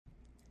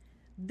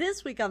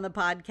This week on the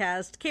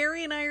podcast,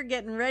 Carrie and I are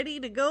getting ready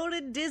to go to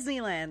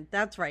Disneyland.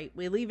 That's right,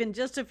 we leave in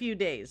just a few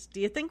days.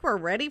 Do you think we're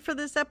ready for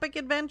this epic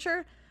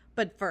adventure?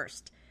 But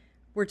first,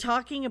 we're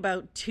talking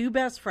about two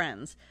best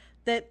friends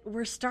that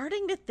we're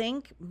starting to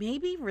think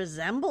maybe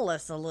resemble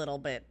us a little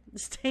bit.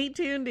 Stay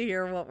tuned to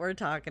hear what we're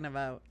talking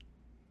about.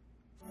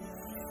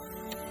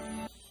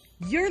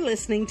 You're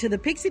listening to the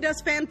Pixie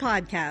Dust Fan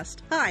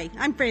Podcast. Hi,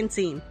 I'm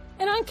Francine.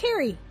 And I'm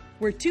Carrie.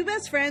 We're two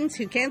best friends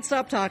who can't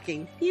stop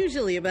talking,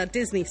 usually about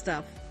Disney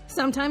stuff.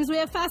 Sometimes we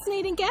have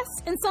fascinating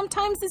guests, and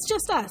sometimes it's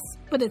just us.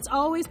 But it's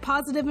always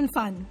positive and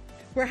fun.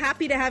 We're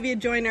happy to have you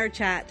join our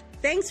chat.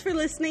 Thanks for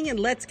listening, and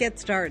let's get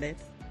started.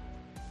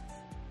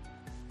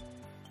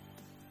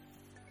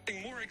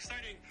 More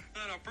exciting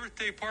than a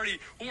birthday party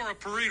or a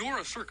parade or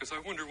a circus. I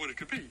wonder what it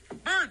could be.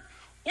 Bert,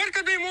 what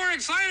could be more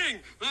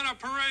exciting than a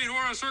parade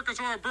or a circus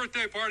or a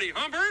birthday party,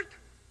 huh, Bert?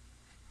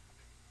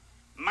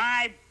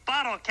 My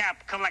bottle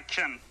cap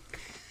collection.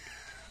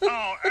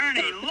 Oh,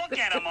 Ernie, look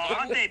at them all.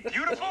 Aren't they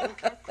beautiful?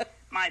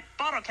 My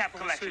bottle cap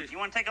collection. You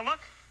want to take a look?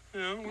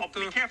 Yeah.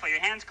 Be careful.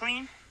 Your hands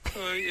clean?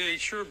 Yeah,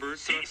 sure, Bert.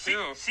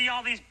 See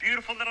all these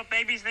beautiful little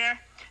babies there?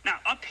 Now,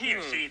 up here,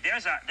 see,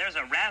 there's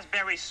a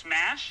raspberry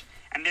smash,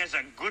 and there's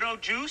a good-o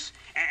juice,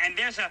 and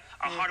there's a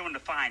hard one to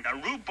find, a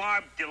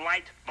rhubarb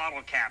delight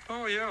bottle cap.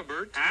 Oh, yeah,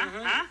 Bert.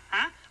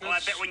 Huh? Well, I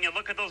bet when you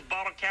look at those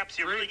bottle caps,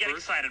 you really get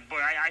excited.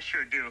 Boy, I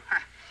sure do.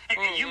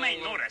 Hey, you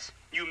may notice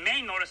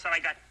that I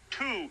got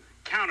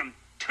count them,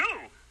 two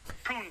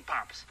prune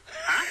pops.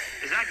 Huh?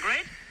 Is that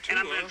great? And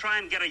I'm going to try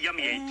and get a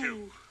yummy 8,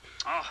 too.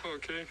 Oh,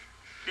 okay.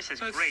 This is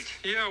great.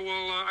 Yeah,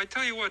 well, I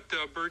tell you what,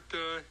 Bert,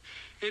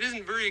 it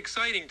isn't very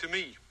exciting to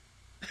me.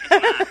 It's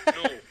not?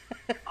 No.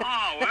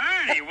 Oh,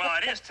 Ernie, well,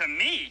 it is to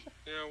me.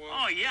 Yeah, well.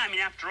 Oh, yeah, I mean,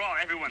 after all,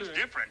 everyone's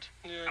different.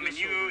 Yeah, I mean,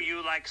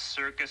 you like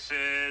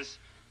circuses,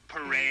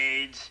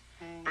 parades,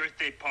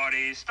 birthday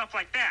parties, stuff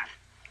like that.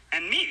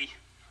 And me,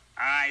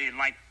 I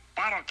like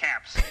bottle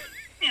caps.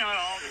 You know, it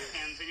all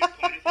depends on your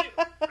point of view,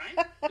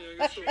 right? Yeah, I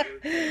guess so,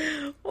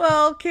 Bert.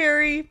 Well,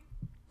 Carrie,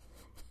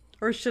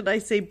 or should I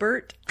say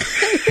Bert?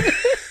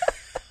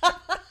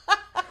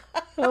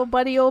 Oh,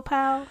 buddy, old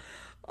pal.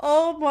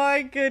 Oh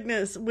my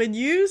goodness. When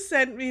you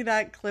sent me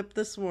that clip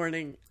this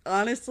morning,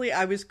 honestly,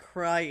 I was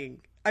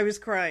crying.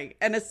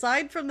 And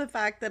aside from the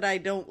fact that I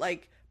don't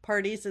like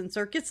parties and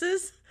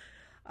circuses,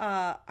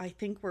 I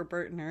think we're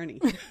Bert and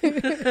Ernie.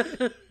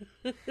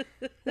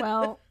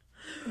 Well,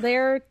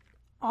 they're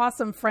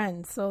awesome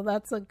friends, so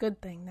that's a good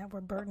thing that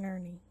we're Bert and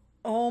Ernie.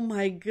 Oh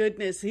my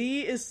goodness.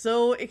 He is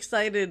so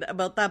excited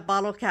about that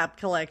bottle cap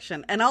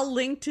collection. And I'll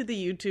link to the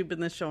YouTube in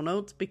the show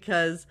notes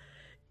because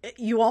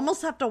you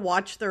almost have to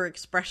watch their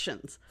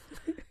expressions.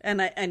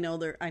 And I know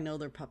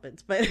they're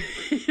puppets, but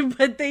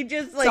but they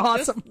just like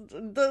awesome.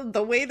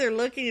 The way they're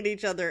looking at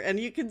each other, and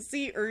you can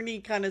see Ernie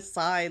kind of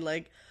sigh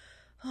like,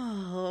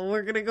 oh,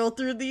 we're gonna go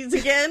through these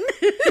again.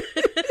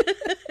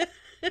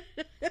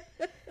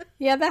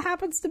 Yeah, that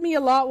happens to me a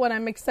lot when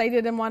I'm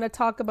excited and want to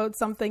talk about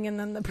something, and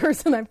then the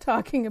person I'm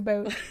talking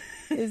about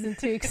isn't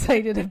too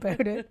excited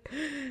about it.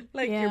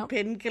 Like your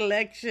pin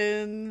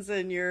collections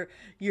and your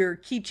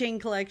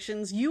keychain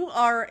collections. You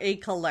are a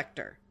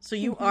collector, so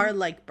you are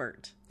like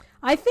Bert.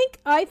 I think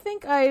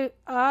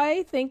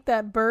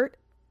that Bert,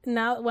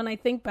 now when I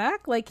think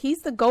back, like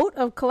he's the goat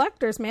of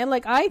collectors, man.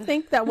 Like I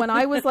think that when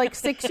I was like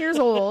 6 years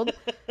old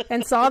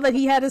and saw that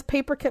he had his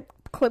paper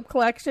clip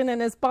collection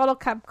and his bottle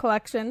cap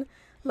collection,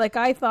 like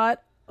I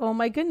thought, oh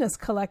my goodness,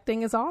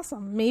 collecting is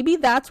awesome. Maybe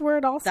that's where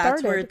it all started.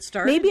 That's where it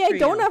started. Maybe I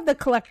don't have the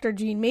collector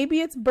gene.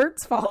 Maybe it's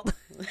Bert's fault.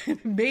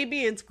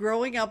 Maybe it's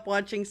growing up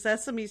watching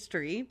Sesame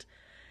Street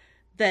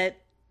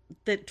that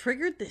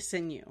triggered this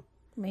in you.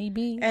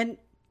 Maybe. And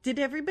did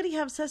everybody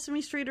have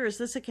Sesame Street, or is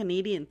this a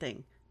Canadian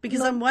thing?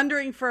 Because I'm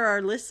wondering for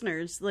our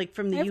listeners, like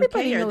from the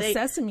Everybody UK, knows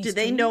Sesame do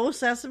Street. they know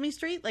Sesame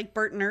Street, like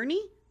Bert and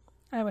Ernie?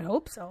 I would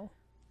hope so.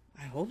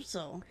 I hope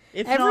so.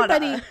 If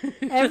everybody,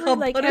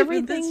 not,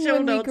 everything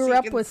when we grew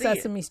up was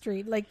Sesame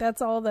Street. Like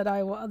that's all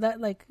that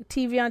like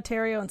TV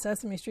Ontario and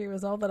Sesame Street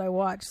was all that I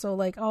watched. So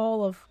like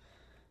all of,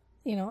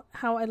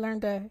 how I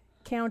learned to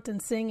count and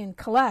sing and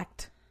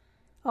collect,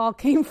 all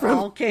came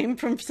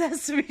from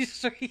Sesame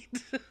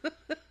Street.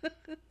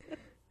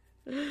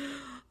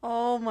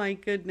 Oh my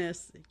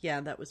goodness!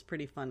 Yeah, that was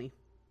pretty funny.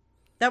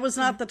 That was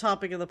not the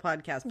topic of the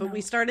podcast, but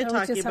we started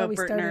talking about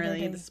Bert and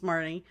Ernie this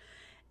morning.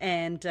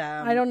 And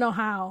I don't know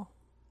how.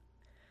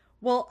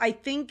 Well, I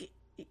think,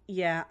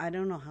 I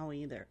don't know how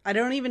either. I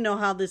don't even know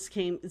how this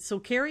came. So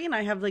Carrie and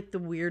I have like the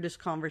weirdest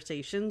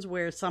conversations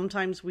where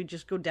sometimes we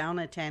just go down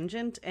a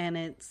tangent and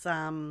it's,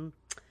 I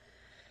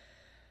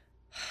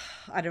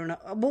don't know.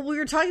 Well, we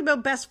were talking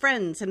about best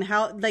friends and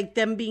how like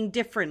them being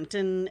different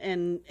and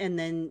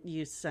then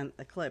you sent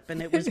the clip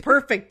and it was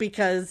perfect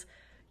because,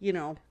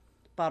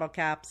 bottle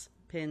caps,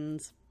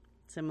 pins,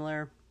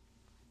 similar.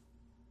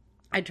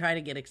 I try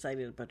to get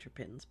excited about your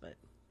pins, but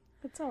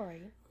it's all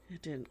right.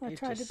 It didn't. I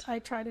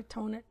try to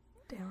tone it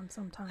down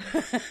sometimes.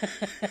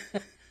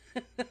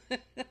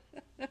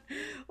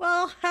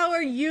 Well, how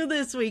are you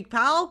this week,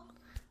 pal?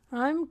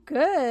 I'm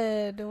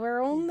good.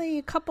 We're only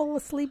a couple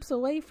of sleeps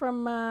away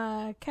from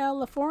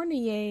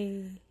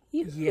California.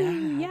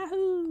 Yahoo!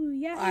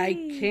 Yahoo!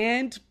 I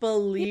can't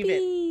believe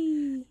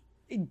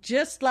it.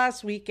 Just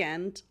last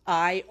weekend,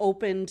 I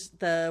opened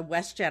the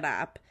WestJet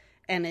app,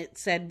 and it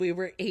said we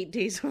were 8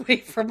 days away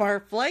from our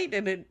flight,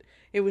 and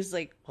it was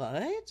like,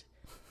 what?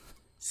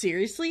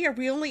 Seriously? Are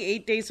we only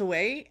 8 days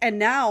away? And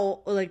now,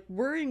 like,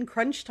 we're in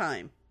crunch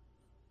time.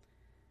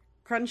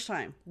 Crunch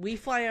time. We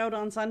fly out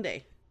on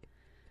Sunday.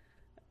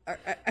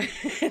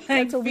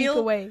 That's a week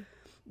away.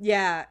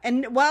 Yeah.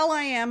 And while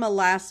I am a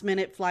last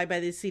minute fly by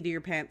the seat of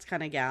your pants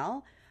kind of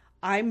gal,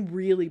 I'm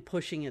really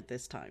pushing it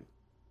this time.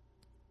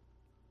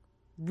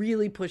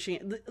 Really pushing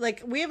it.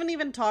 Like, we haven't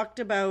even talked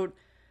about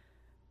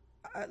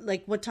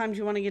like, what time do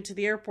you want to get to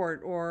the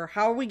airport, or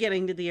how are we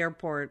getting to the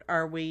airport?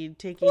 Are we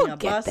taking a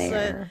bus,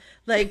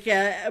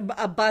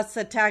 a bus,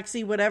 a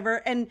taxi, whatever?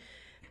 And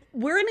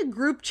we're in a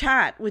group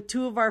chat with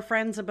two of our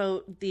friends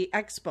about the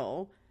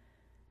expo,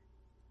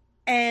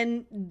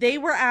 and they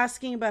were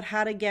asking about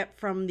how to get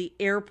from the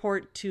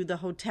airport to the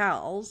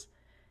hotels.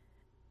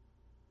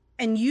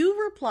 And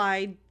you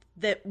replied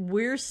that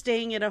we're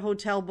staying at a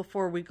hotel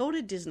before we go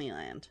to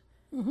Disneyland.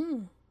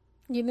 Mm-hmm.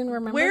 You didn't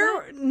remember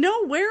that?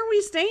 No, where are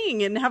we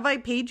staying? And have I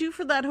paid you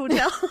for that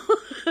hotel?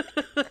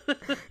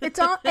 It's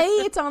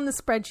on the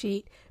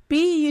spreadsheet.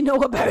 B, you know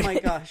about it. Oh my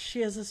gosh,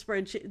 she has a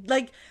spreadsheet.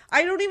 Like,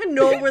 I don't even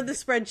know where the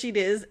spreadsheet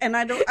is, and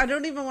I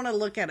don't even want to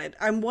look at it.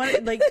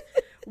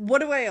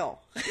 What do I owe?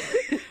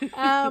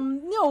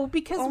 No,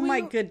 because my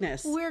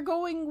goodness, we're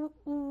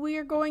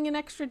going an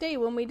extra day.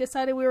 When we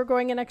decided we were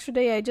going an extra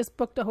day, I just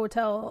booked a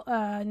hotel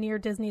near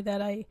Disney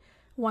that I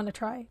want to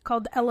try,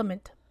 called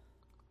Element.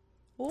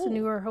 It's a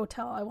newer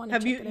hotel. I want to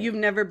check it out. You've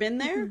never been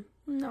there?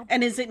 Mm-hmm. No.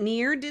 And is it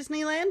near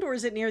Disneyland, or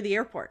is it near the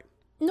airport?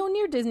 No,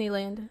 near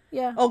Disneyland.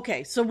 Yeah.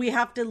 Okay, so we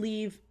have to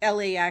leave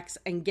LAX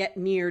and get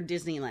near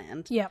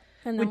Disneyland. Yep.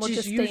 And then which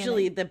is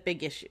usually the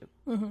big issue.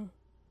 Mm-hmm.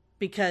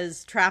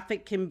 Because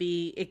traffic can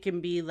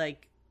be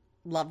like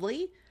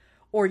lovely,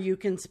 or you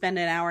can spend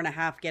an hour and a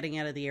half getting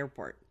out of the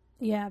airport.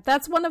 Yeah,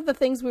 that's one of the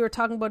things we were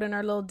talking about in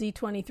our little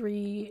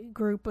D23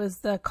 group, was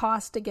the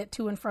cost to get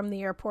to and from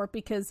the airport,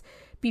 because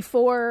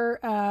before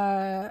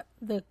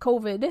the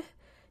COVID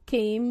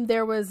came,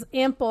 there was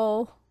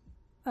ample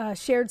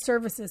shared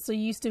services. So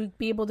you used to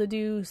be able to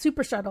do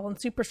Super Shuttle, and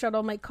Super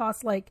Shuttle might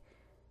cost like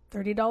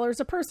 $30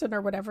 a person or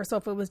whatever. So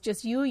if it was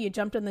just you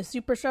jumped in the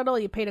Super Shuttle,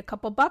 you paid a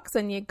couple bucks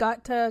and you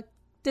got to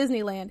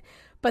Disneyland.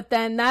 But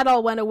then that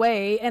all went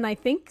away, and I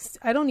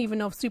don't even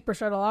know if Super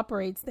Shuttle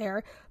operates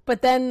there.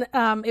 But then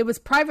it was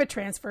private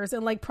transfers,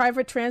 and like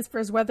private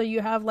transfers, whether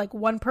you have like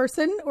one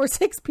person or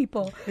six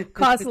people,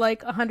 cost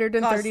like $130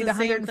 to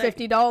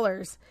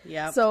 $150.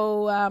 Yeah.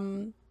 So,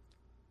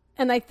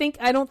 and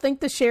I don't think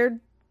the shared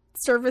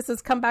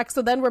services come back.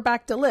 So then we're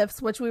back to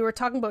lifts, which we were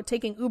talking about,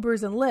 taking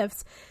Ubers and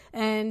lifts,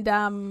 and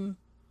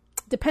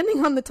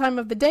depending on the time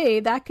of the day,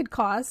 that could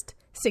cost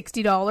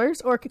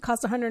 $60 or it could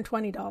cost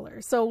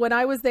 $120. So when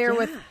I was there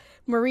with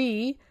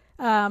Marie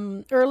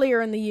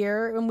earlier in the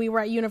year, and we were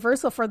at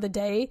Universal for the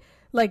day,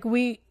 like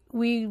we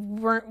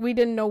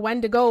didn't know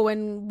when to go,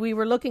 and we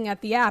were looking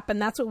at the app,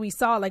 and that's what we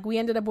saw. Like, we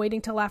ended up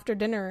waiting till after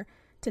dinner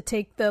to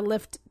take the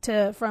lift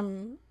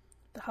from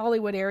the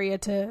Hollywood area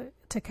to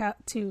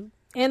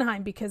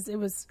Anaheim, because it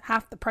was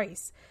half the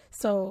price.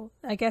 So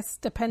I guess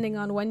depending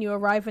on when you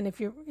arrive, and if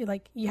you're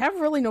like, you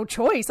have really no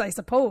choice, I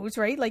suppose,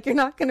 right? Like, you're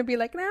not going to be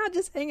like, nah,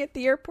 just hang at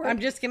the airport. I'm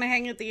just going to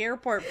hang at the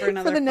airport for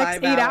another 5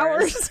 next 8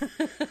 hours.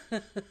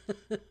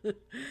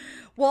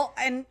 Well,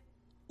 and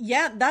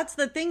yeah, that's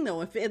the thing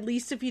though. At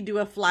least if you do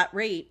a flat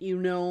rate,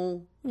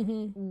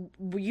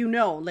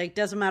 like,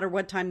 doesn't matter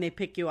what time they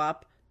pick you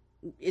up,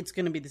 it's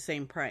going to be the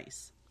same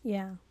price.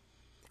 Yeah.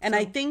 And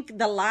I think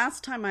the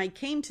last time I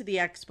came to the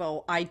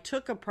expo, I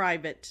took a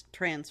private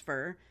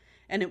transfer,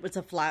 and it was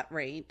a flat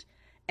rate.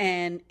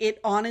 And it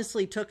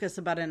honestly took us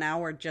about an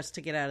hour just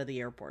to get out of the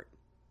airport.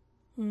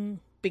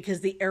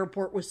 Because the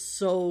airport was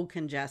so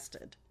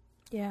congested.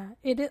 Yeah.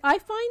 I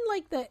find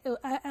like the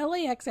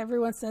LAX,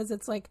 everyone says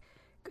it's like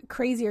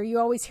crazier. You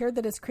always hear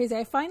that it's crazy.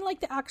 I find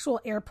like the actual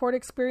airport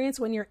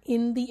experience when you're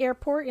in the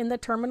airport, in the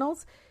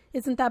terminals,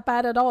 isn't that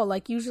bad at all.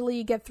 Like, usually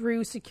you get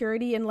through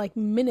security in like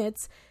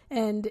minutes,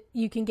 and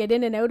you can get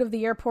in and out of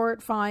the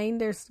airport fine.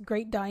 There's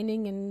great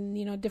dining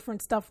and,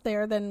 different stuff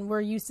there than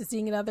we're used to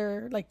seeing at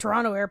other, like,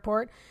 Toronto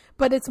airport.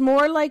 But it's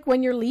more like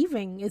when you're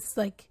leaving, it's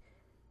like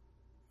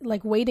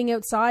waiting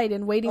outside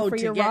and waiting for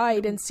your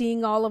ride, and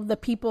seeing all of the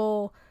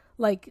people,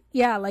 like,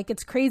 yeah, like,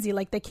 it's crazy.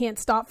 Like, they can't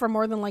stop for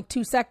more than like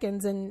 2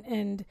 seconds,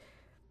 and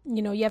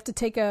you have to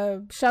take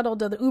a shuttle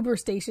to the Uber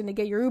station to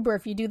get your Uber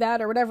if you do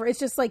that or whatever. It's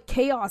just like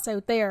chaos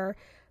out there.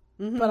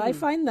 Mm-hmm. But I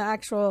find the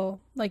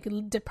actual, like,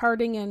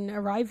 departing and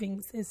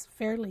arriving is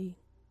fairly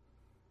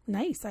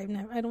nice. I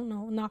don't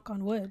know, knock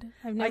on wood.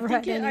 I've never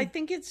had any. I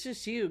think it's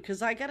just you,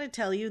 because I got to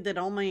tell you that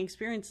all my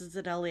experiences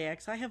at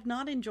LAX, I have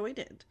not enjoyed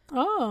it.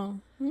 Oh.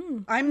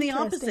 I'm the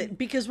opposite,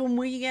 because when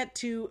we get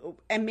to,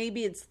 and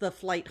maybe it's the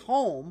flight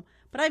home,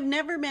 but I've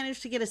never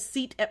managed to get a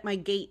seat at my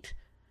gate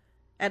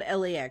at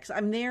LAX.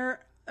 I'm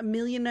there a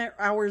million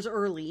hours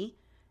early,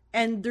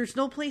 and there's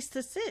no place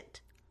to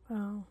sit.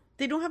 Oh.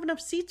 They don't have enough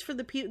seats for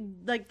the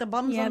the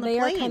bums yeah, on the they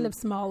plane. are kind of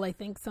small, I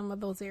think, some of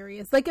those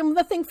areas. Like, and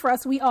the thing for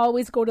us, we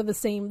always go to the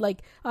same,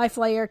 like, I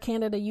fly Air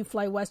Canada, you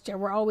fly WestJet.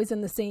 We're always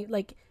in the same,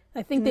 like,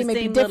 I think they may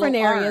be different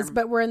areas,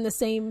 but we're in the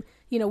same,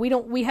 you know,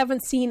 we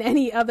haven't seen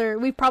any other,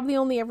 we've probably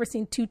only ever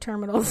seen 2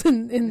 terminals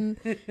in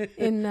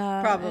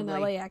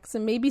LAX.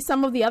 And maybe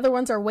some of the other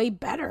ones are way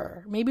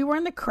better. Maybe we're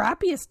in the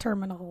crappiest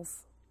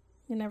terminals.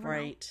 You never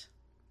know.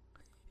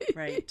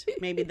 Right.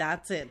 Maybe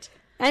that's it.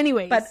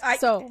 Anyways, but I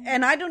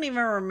don't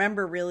even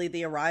remember really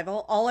the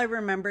arrival. All I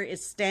remember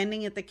is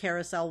standing at the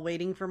carousel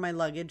waiting for my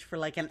luggage for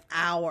like an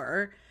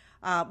hour,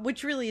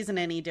 which really isn't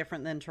any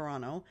different than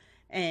Toronto,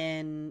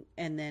 and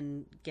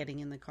then getting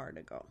in the car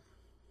to go.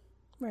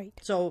 Right.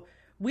 So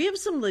we have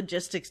some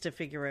logistics to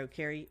figure out,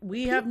 Carrie.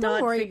 We have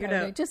not figured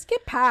out. Just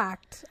get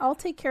packed. I'll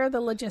take care of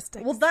the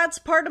logistics. Well, that's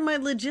part of my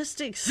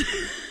logistics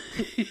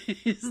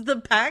is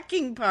the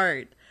packing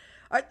part.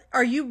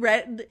 Are you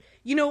ready?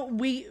 You know,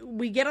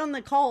 we get on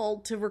the call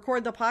to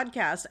record the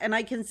podcast, and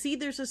I can see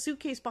there's a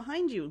suitcase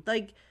behind you.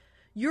 Like,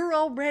 you're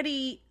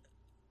already,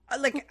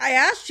 like, I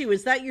asked you,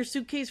 is that your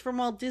suitcase from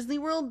Walt Disney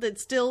World?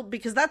 That's still,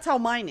 because that's how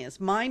mine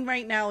is. Mine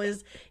right now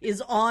is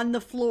on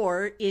the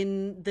floor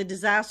in the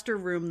disaster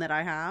room that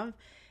I have,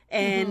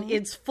 and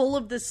it's full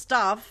of the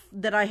stuff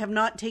that I have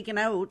not taken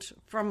out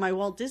from my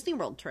Walt Disney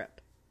World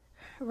trip.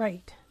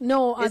 Right.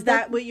 No. Is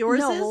that what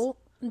yours is?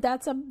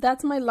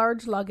 That's my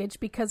large luggage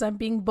because I'm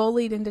being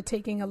bullied into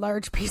taking a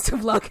large piece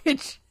of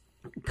luggage.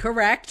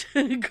 Correct.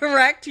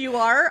 Correct. You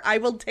are. I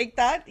will take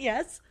that.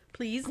 Yes,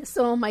 please.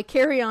 So my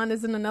carry-on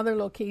is in another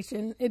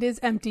location. It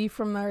is empty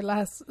from our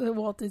last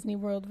Walt Disney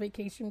World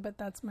vacation, but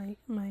that's my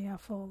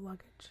full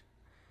luggage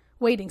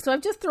waiting. So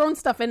I've just thrown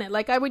stuff in it.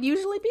 Like, I would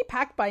usually be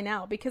packed by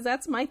now because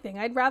that's my thing.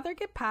 I'd rather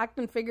get packed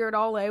and figure it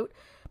all out.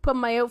 Put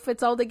my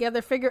outfits all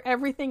together, figure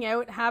everything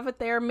out, have it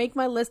there, make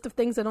my list of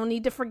things I don't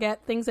need to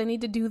forget, things I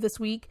need to do this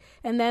week.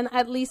 And then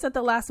at least at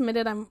the last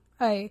minute,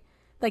 I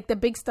like the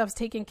big stuff's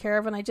taken care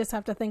of and I just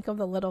have to think of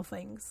the little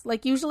things.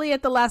 Like usually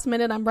at the last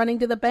minute, I'm running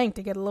to the bank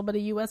to get a little bit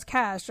of U.S.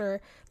 cash or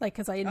like,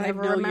 cause I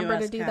never remember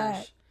to do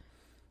that.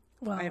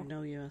 Well, I have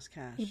no U.S.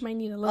 cash. You might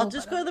need a little I'll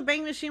just go to the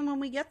bank machine when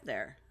we get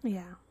there.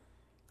 Yeah.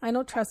 I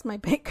don't trust my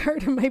bank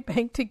card and my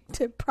bank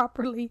to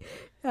properly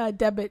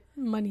debit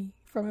money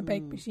from a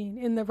bank machine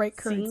in the right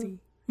currency.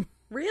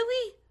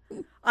 Really?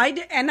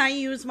 I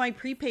use my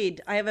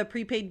prepaid. I have a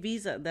prepaid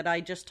Visa that I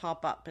just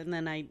top up, and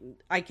then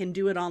I can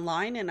do it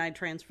online, and I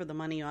transfer the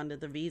money onto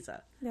the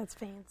Visa. That's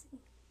fancy.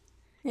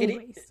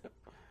 Anyways,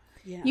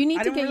 yeah. You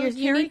need to get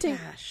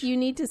you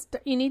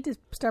need to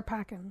start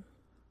packing.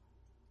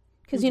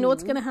 Because you know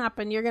what's going to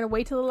happen. You're going to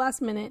wait till the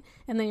last minute,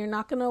 and then you're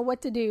not going to know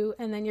what to do,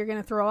 and then you're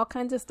going to throw all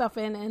kinds of stuff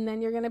in, and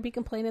then you're going to be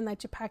complaining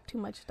that you packed too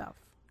much stuff.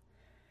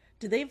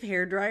 Do they have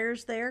hair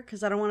dryers there?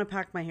 Because I don't want to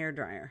pack my hair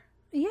dryer.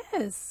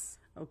 Yes.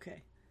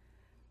 Okay.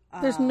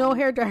 There's no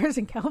hair dryers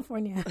in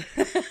California.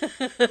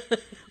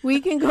 We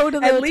can go to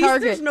the At least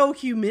Target. there's no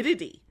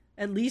humidity.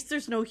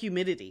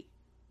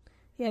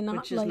 Yeah, not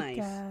which is like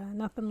nice.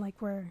 Nothing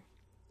like we've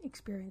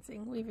experienced.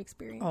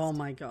 Oh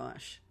my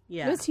gosh.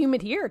 Yeah. It was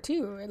humid here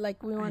too.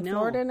 Like we went to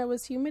Florida and it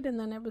was humid, and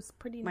then it was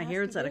pretty. My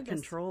hair's out of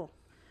control.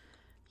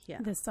 Yeah.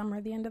 This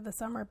summer, the end of the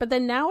summer. But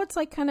then now it's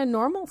like kind of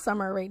normal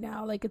summer right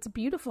now. Like it's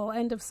beautiful.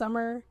 End of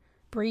summer,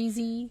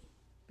 breezy.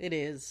 It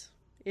is.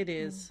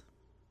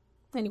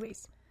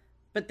 Anyways.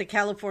 But the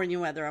California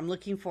weather, I'm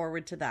looking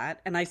forward to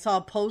that. And I saw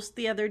a post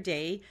the other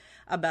day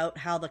about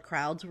how the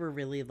crowds were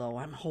really low.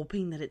 I'm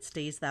hoping that it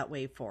stays that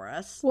way for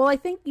us. Well, I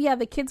think,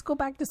 the kids go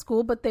back to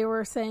school, but they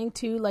were saying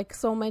too, like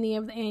so many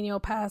of the annual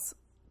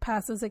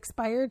passes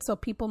expired. So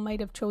people might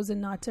have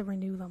chosen not to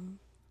renew them.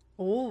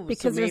 Oh,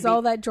 because there's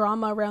all that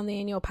drama around the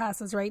annual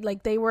passes, right?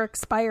 Like they were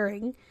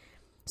expiring.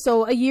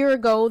 So a year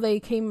ago they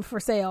came for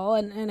sale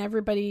and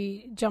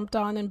everybody jumped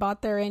on and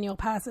bought their annual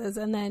passes,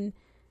 and then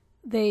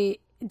they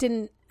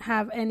didn't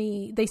have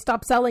any, they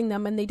stopped selling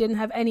them and they didn't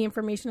have any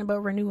information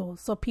about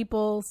renewals. So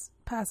people's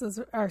passes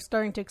are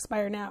starting to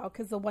expire now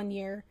because the 1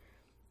 year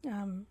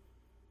happened.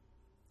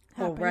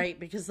 Oh, right,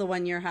 because the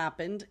 1 year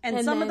happened.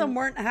 And some of them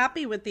weren't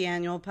happy with the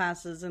annual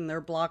passes and their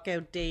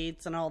blockout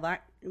dates and all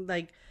that,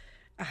 like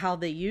how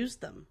they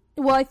used them.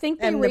 Well, I think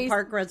they raised the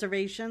park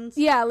reservations.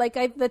 Yeah, like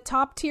the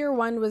top tier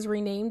one was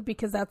renamed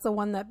because that's the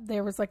one that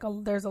there was like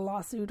there's a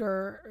lawsuit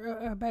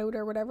about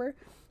or whatever.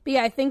 But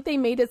yeah, I think they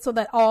made it so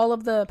that all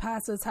of the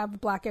passes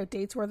have blackout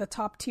dates, where the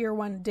top tier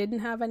one didn't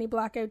have any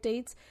blackout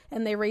dates,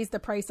 and they raised the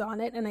price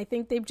on it. And I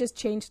think they've just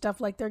changed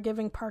stuff, like they're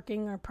giving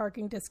parking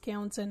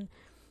discounts, and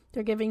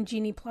they're giving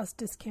Genie Plus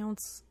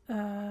discounts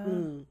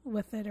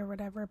with it or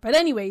whatever. But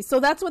anyway, so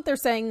that's what they're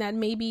saying, that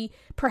maybe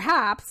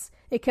perhaps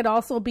it could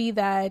also be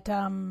that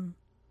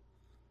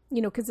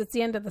because it's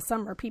the end of the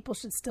summer, people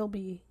should still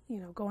be,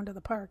 going to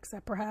the parks.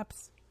 That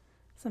perhaps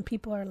some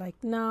people are like,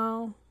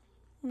 no,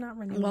 I'm not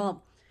renewing.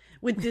 Well,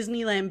 with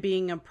Disneyland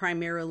being a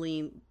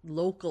primarily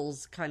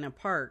locals kind of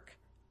park,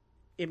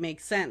 it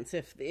makes sense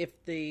if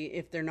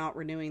they're not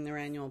renewing their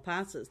annual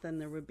passes, then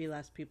there would be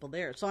less people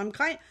there. So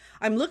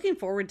I'm looking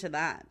forward to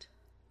that.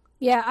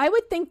 Yeah, I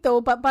would think though,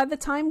 but by the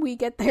time we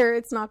get there,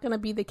 it's not going to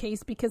be the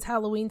case because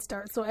Halloween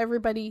starts. So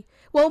everybody,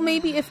 well,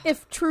 maybe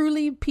if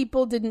truly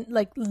people didn't,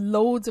 like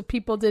loads of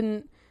people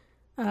didn't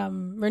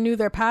renew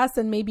their pass,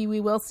 then maybe we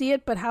will see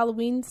it. But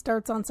Halloween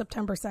starts on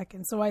September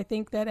 2nd. So I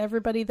think that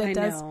everybody that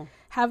does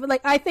have,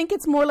 like, I think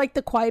it's more like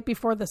the quiet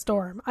before the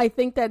storm. I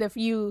think that if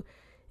you've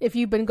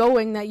been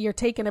going, that you're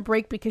taking a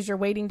break because you're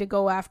waiting to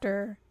go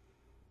after.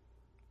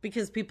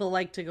 Because people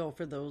like to go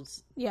for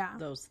those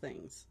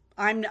things.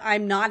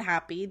 I'm not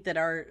happy that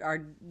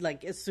our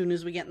like as soon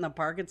as we get in the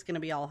park, it's going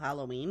to be all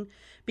Halloween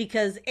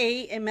because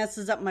it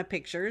messes up my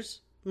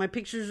pictures. My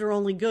pictures are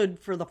only good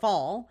for the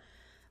fall,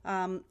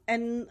 and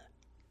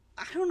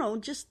I don't know,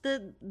 just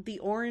the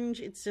orange.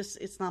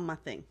 It's not my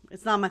thing.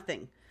 It's not my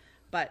thing.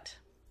 But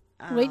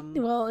wait,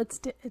 well, it's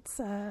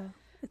but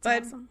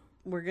awesome.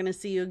 We're gonna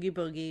see Oogie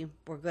Boogie.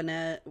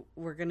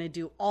 We're gonna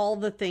do all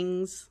the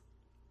things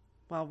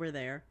while we're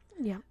there.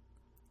 Yeah,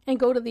 and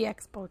go to the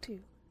expo too.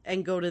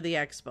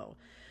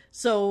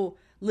 So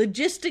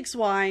logistics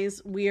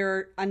wise, we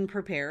are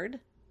unprepared.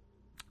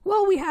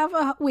 Well, we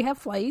have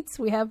flights,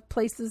 we have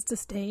places to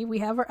stay, we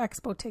have our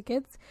expo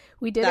tickets.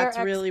 That's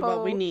really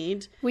what we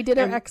need. We did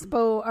our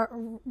expo, our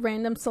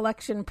random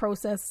selection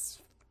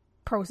process.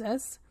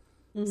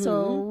 Mm-hmm.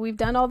 So we've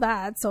done all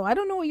that. So I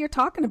don't know what you're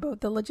talking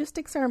about. The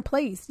logistics are in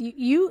place.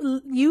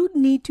 You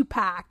need to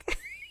pack.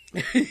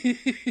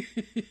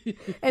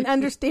 And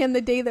understand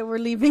the day that we're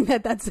leaving,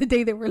 that's the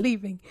day that we're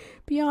leaving.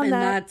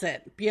 That's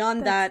it.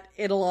 Beyond that,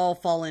 it'll all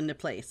fall into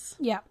place.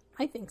 Yeah,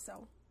 I think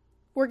so.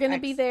 We're going to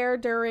be there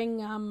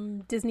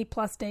during Disney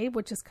Plus Day,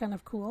 which is kind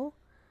of cool,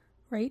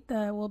 right?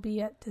 We'll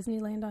be at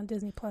Disneyland on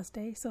Disney Plus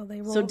Day. So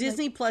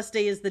Disney Plus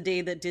Day is the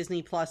day that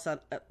Disney Plus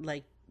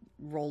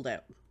rolled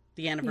out,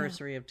 the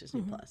anniversary of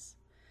Disney Plus.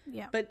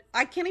 Yeah. But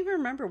I can't even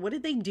remember. What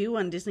did they do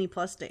on Disney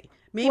Plus Day?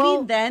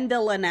 Maybe then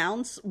they'll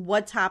announce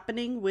what's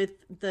happening with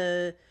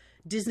the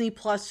Disney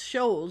Plus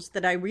shows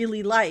that I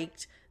really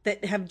liked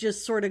that have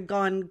just sort of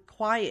gone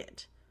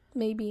quiet.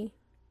 Maybe.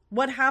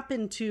 What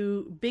happened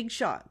to Big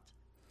Shot?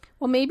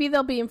 Well, maybe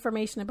there'll be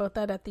information about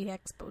that at the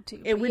expo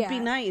too. It would be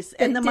nice.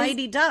 And the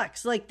Mighty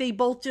Ducks, like they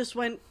both just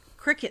went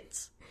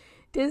crickets.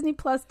 Disney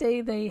Plus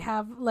Day, they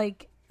have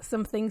like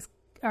some things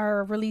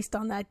are released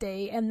on that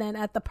day, and then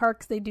at the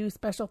parks they do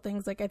special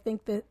things. Like I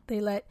think that they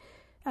let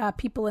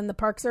people in the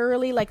parks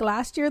early. Like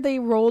last year they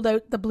rolled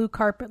out the blue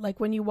carpet. Like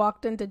when you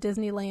walked into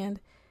Disneyland,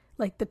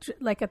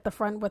 like at the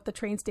front with the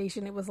train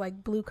station, it was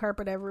like blue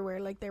carpet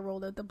everywhere. Like they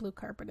rolled out the blue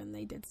carpet and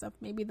they did stuff.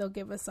 Maybe they'll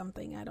give us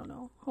something. I don't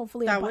know.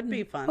 Hopefully that would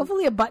be fun.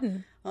 Hopefully a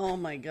button. Oh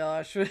my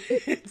gosh.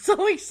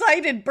 So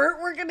excited,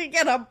 Bert. We're going to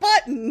get a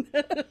button.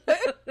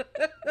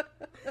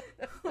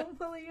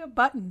 Hopefully a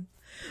button.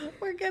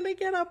 We're going to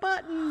get a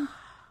button.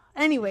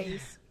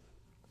 Anyways,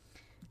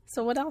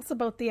 so what else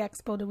about the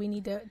expo do we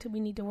need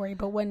to worry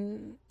about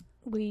when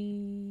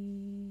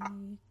we?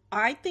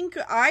 I think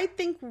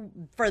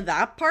for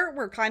that part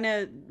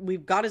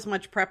we've got as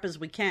much prep as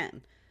we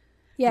can.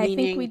 Yeah,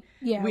 meaning I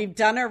think we've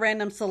done our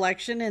random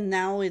selection, and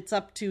now it's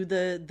up to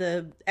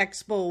the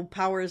expo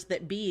powers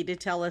that be to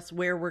tell us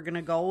where we're going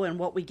to go and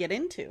what we get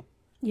into.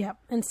 Yep,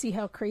 and see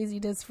how crazy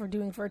it is for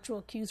doing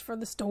virtual queues for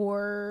the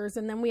stores.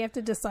 And then we have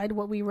to decide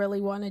what we really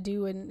want to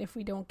do. And if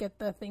we don't get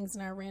the things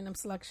in our random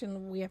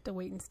selection, we have to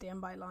wait in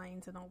standby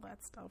lines and all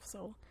that stuff.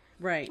 So,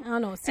 right. I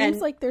don't know. It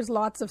seems like there's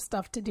lots of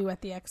stuff to do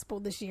at the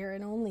expo this year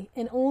in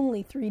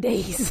only 3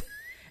 days.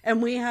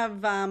 And we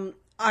have,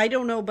 I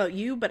don't know about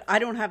you, but I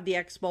don't have the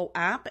expo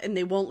app, and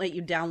they won't let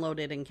you download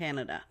it in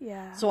Canada.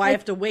 Yeah. So I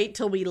have to wait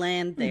till we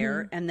land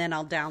there, and then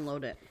I'll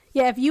download it.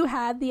 Yeah, if you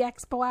had the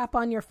Expo app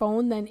on your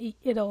phone, then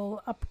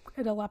it'll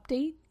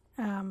update.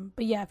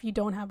 But yeah, if you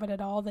don't have it at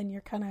all, then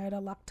you're kind of out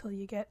of luck till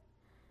you get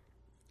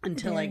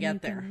until I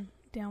get there.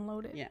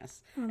 Download it.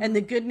 Yes, and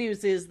the good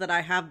news is that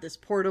I have this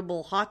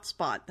portable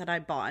hotspot that I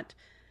bought.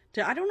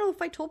 I don't know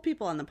if I told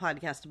people on the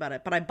podcast about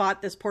it, but I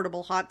bought this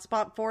portable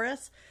hotspot for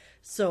us,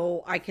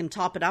 so I can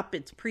top it up.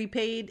 It's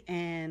prepaid,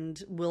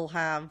 and we'll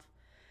have.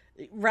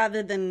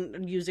 Rather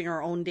than using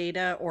our own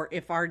data, or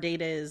if our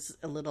data is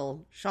a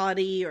little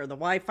shoddy or the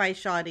Wi-Fi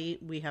shoddy,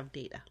 we have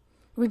data.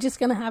 We're just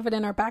going to have it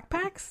in our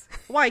backpacks?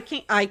 Well,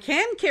 I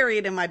can carry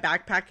it in my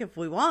backpack if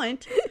we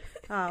want.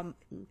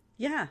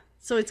 Yeah.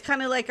 So it's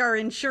kind of like our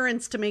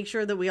insurance to make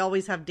sure that we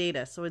always have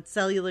data. So it's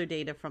cellular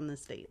data from the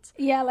States.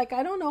 Yeah, like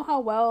I don't know how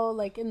well,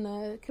 like in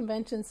the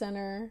convention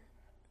center,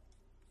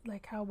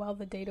 like how well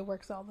the data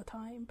works all the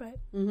time, but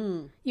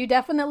you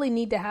definitely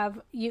need to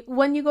have,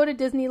 when you go to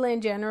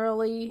Disneyland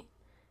generally.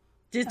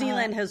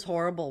 Disneyland has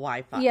horrible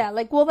Wi-Fi. Yeah,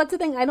 like, well, that's the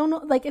thing. I don't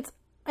know, like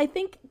I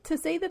think to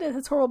say that it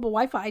has horrible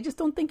Wi-Fi, I just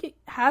don't think it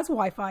has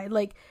Wi-Fi.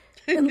 Like,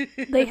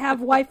 they have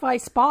Wi-Fi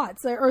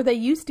spots, or they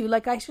used to.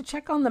 Like, I should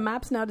check on the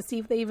maps now to see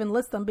if they even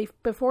list them.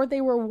 Before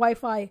they were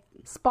Wi-Fi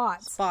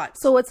spots.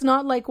 Spots. So it's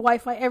not like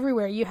Wi-Fi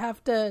everywhere. You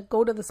have to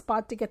go to the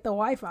spot to get the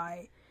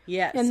Wi-Fi.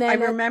 Yes, And then I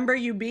remember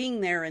you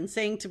being there and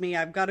saying to me,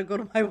 I've got to go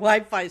to my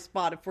Wi-Fi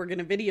spot if we're going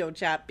to video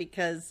chat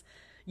because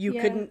you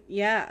couldn't,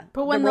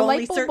 But when the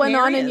light bulb went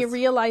on and you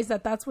realized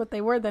that that's what they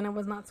were, then it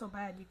was not so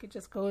bad. You could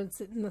just go and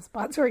sit in the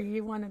spots where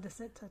you wanted to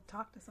sit to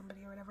talk to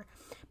somebody or whatever.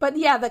 But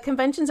yeah, the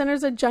convention center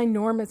is a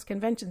ginormous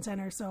convention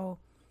center. So,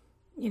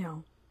 you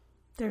know,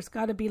 there's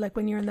got to be like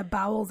when you're in the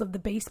bowels of the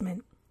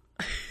basement.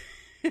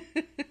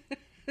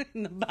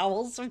 In the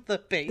bowels of the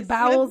basement? The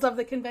bowels of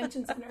the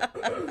convention center.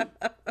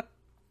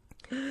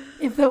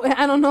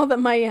 I don't know that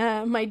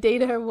my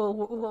data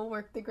will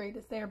work the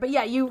greatest there. But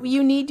yeah,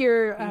 you need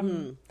your...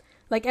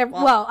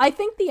 Well, I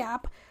think the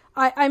app,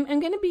 I'm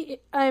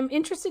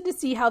interested to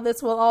see how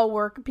this will all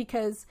work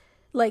because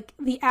like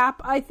the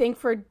app, I think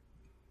for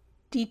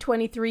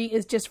D23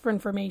 is just for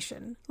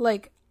information.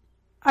 Like,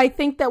 I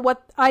think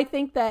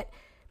that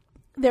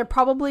they're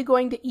probably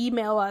going to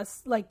email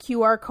us like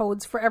QR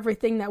codes for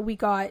everything that we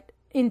got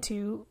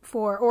into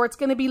or it's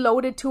going to be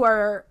loaded to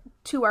our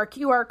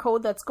QR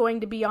code that's going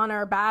to be on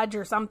our badge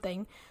or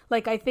something.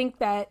 Like, I think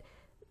that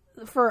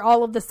for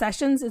all of the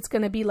sessions, it's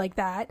going to be like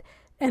that.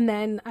 And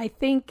then I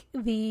think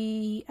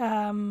the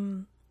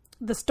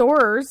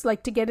stores,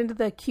 like to get into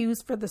the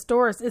queues for the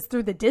stores is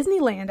through the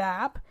Disneyland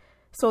app.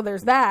 So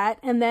there's that.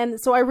 And then,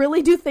 so I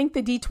really do think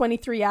the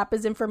D23 app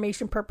is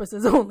information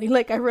purposes only.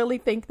 Like, I really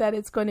think that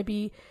it's going to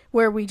be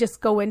where we just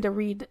go in to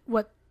read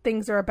what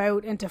things are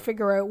about and to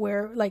figure out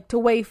where, like to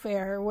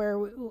Wayfair,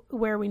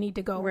 where we need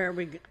to go.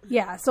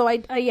 Yeah. So I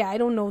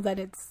don't know that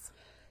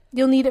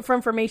you'll need it for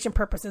information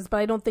purposes, but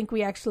I don't think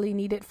we actually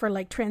need it for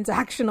like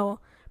transactional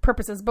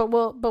purposes, but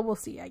we'll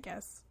see, I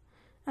guess.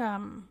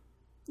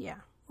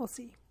 We'll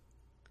see.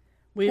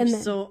 We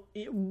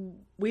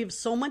have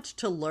so much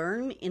to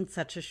learn in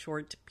such a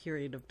short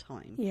period of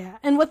time. Yeah.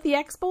 And with the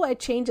expo, it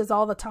changes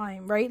all the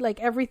time, right?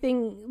 Like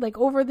everything, like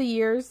over the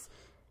years,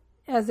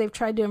 as they've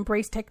tried to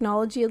embrace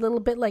technology a little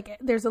bit, like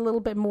there's a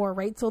little bit more,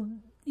 right? So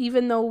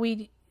even though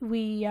we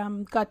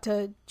got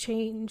to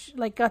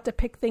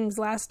pick things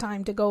last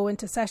time to go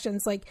into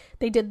sessions, like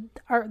they did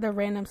the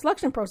random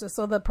selection process.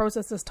 So the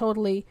process is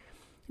totally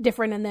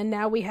different. And then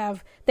now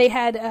they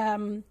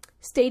had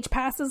stage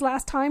passes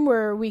last time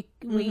where we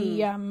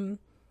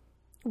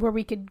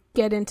could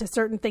get into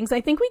certain things. I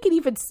think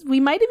we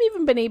might have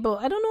even been able,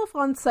 I don't know if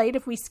on site,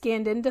 if we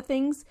scanned into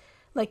things,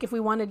 like if we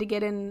wanted to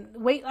get in,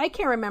 I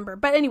can't remember.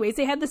 But anyways,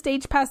 they had the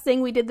stage pass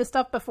thing. We did the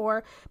stuff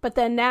before, but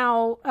then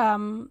now,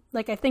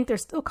 like I think they're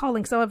still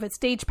calling some of it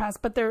stage pass,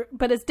 but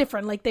it's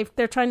different. Like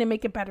they're trying to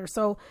make it better.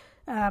 So,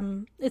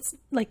 it's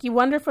like, you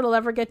wonder if it'll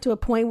ever get to a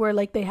point where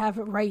like they have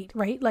it right?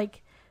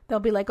 Like, they'll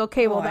be like,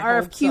 okay, well, the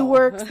RFQ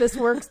works, this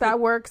works, that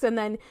works. And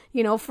then,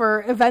 you know,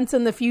 for events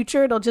in the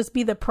future, it'll just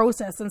be the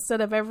process instead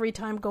of every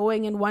time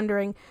going and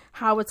wondering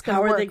how it's going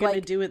to work. How are they going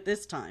to do it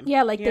this time?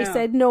 Yeah, they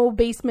said no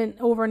basement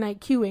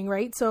overnight queuing,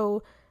 right?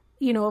 So,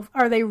 you know,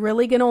 are they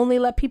really going to only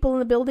let people in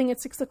the building at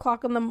 6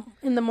 o'clock in the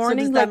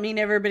morning? So does that mean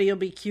everybody will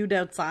be queued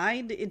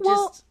outside?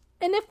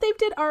 And if they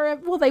did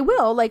they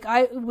will. Like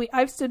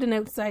I've stood in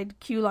outside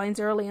queue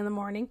lines early in the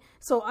morning.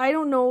 So I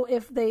don't know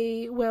if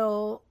they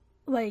will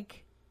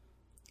like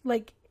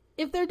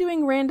if they're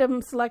doing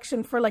random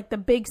selection for like the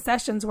big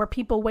sessions where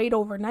people wait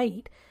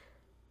overnight,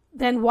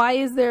 then why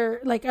is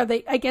there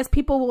I guess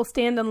people will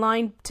stand in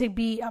line to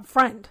be up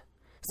front.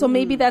 So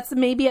maybe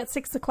at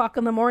 6 o'clock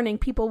in the morning,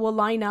 people will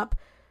line up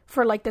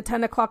for like the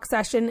 10 o'clock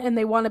session and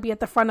they want to be at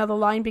the front of the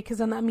line because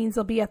then that means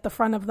they'll be at the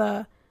front of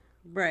the,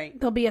 right.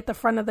 They'll be at the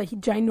front of the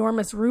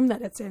ginormous room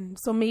that it's in.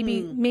 So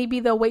maybe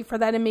they'll wait for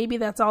that and maybe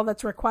that's all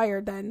that's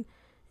required then.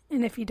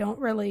 And if you don't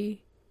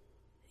really,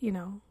 you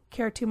know,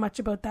 care too much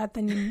about that,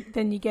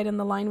 then you get in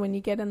the line when you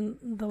get in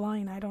the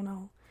line. I don't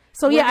know.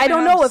 So I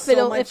don't know if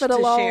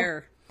it'll all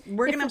share.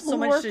 We're gonna have so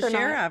much to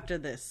share after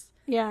this.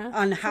 Yeah.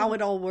 On how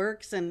it all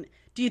works. And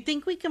do you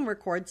think we can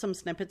record some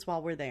snippets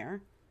while we're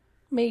there?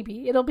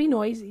 Maybe. It'll be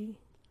noisy.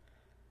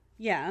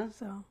 Yeah.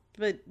 So,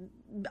 but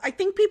I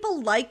think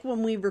people like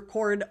when we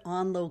record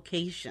on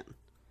location.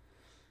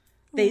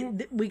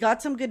 We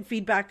got some good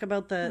feedback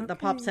about the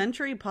Pop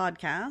Century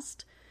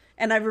podcast.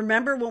 And I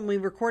remember when we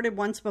recorded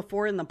once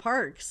before in the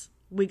parks,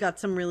 we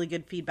got some really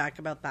good feedback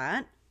about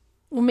that.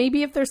 Well,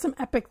 maybe if there's some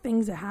epic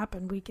things that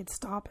happen, we could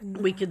stop and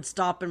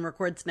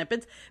record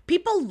snippets.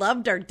 People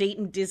loved our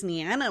Dayton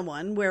Disneyana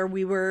one where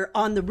we were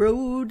on the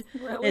road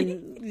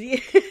and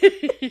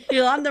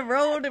on the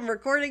road and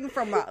recording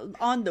from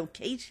on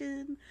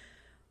location.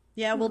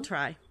 Yeah, we'll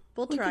try.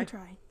 We can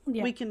try.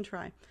 Yeah. We can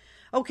try.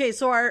 Okay,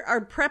 so our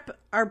prep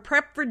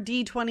for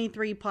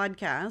D23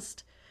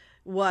 podcast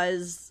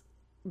was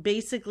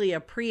basically a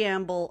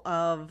preamble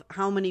of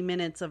how many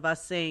minutes of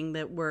us saying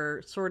that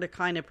we're sort of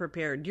kind of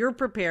prepared. You're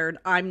prepared.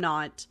 I'm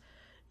not.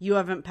 You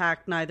haven't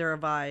packed. Neither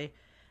have I.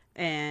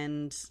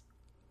 And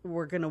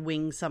we're going to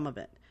wing some of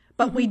it.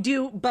 But we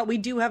do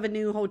have a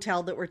new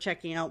hotel that we're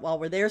checking out while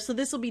we're there. So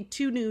this will be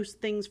 2 new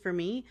things for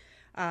me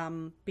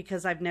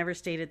because I've never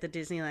stayed at the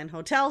Disneyland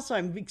Hotel. So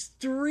I'm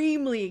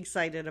extremely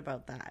excited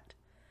about that.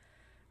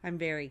 I'm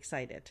very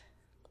excited.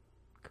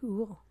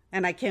 Cool.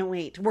 And I can't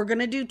wait. We're going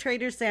to do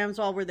Trader Sam's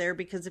while we're there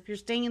because if you're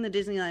staying in the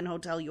Disneyland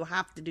Hotel, you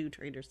have to do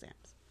Trader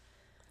Sam's.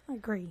 I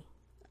agree.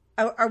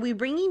 Are we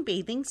bringing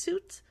bathing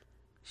suits?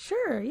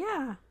 Sure,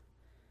 yeah.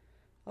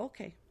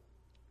 Okay.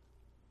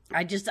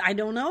 I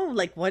don't know.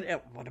 Like, what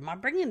am I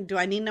bringing? Do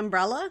I need an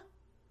umbrella?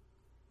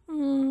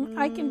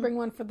 I can bring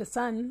one for the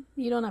sun.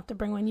 You don't have to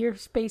bring one. Your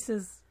space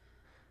is,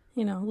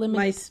 limited.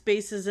 My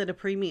space is at a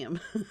premium.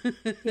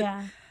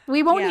 Yeah.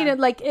 We won't need it.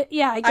 Like, I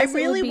guess I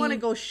really want to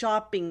go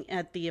shopping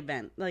at the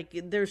event. Like,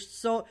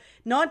 there's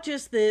not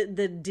just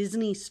the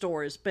Disney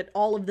stores, but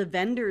all of the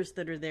vendors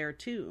that are there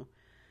too.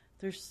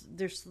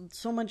 There's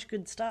so much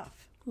good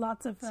stuff.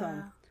 Lots of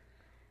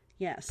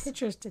yes,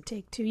 pictures to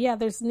take too. Yeah,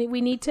 we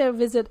need to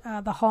visit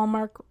the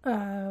Hallmark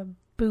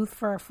booth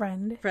for a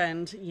friend.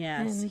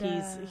 Yes,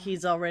 and,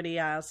 he's already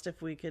asked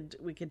if we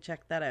could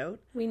check that out.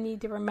 We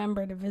need to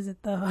remember to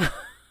visit the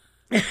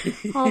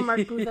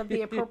Hallmark booth at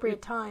the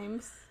appropriate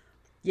times.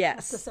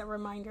 Yes, to set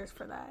reminders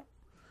for that.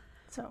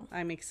 So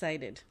I'm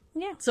excited.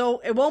 Yeah.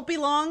 So it won't be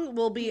long.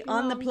 We'll be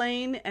on the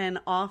plane and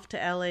off to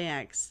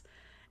LAX,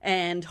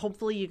 and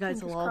hopefully you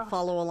guys will all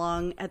follow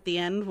along at the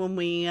end when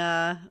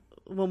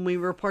we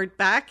report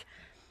back.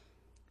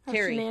 Our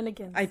Carrie,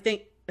 shenanigans. I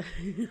think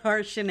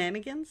our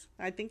shenanigans.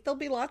 I think there'll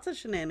be lots of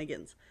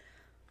shenanigans.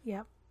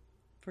 Yep.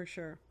 For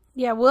sure.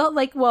 Yeah. We're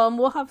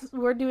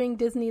doing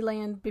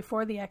Disneyland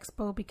before the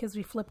expo because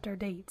we flipped our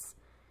dates.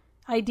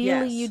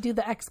 Ideally, you do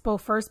the expo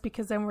first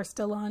because then we're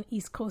still on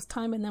East Coast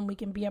time and then we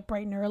can be up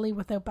bright and early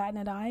without batting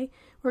an eye.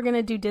 We're going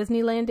to do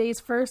Disneyland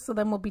days first, so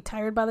then we'll be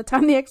tired by the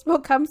time the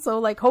expo comes. So,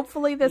 like,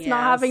 hopefully this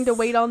not having to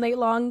wait all night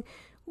long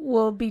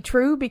will be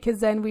true because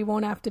then we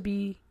won't have to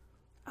be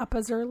up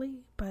as early.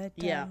 But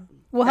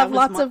we'll have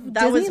lots of Disneyland.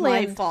 That was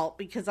my fault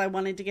because I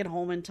wanted to get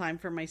home in time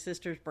for my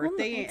sister's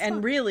birthday.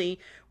 Really,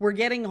 we're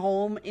getting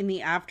home in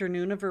the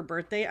afternoon of her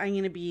birthday. I'm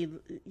going to be,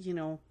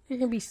 You're going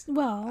to be,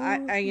 well.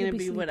 I'm going to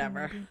be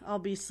whatever. Maybe. I'll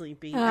be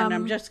sleepy. And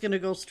I'm just going to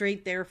go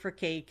straight there for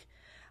cake.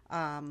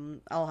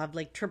 I'll have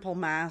like triple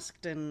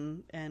masked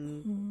and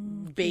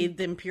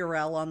bathed in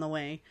Purell on the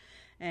way.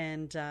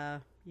 And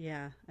and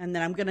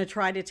then I'm going to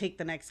try to take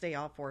the next day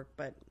off work,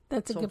 but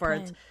that's so far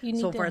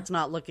it's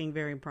not looking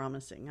very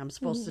promising. I'm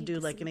supposed to do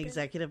like an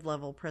executive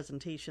level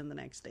presentation the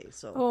next day.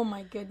 So oh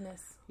my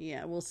goodness.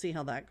 Yeah, we'll see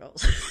how that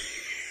goes.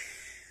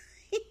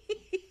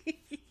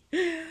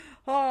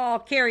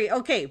 Oh, Carrie.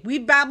 Okay, we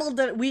have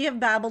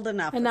babbled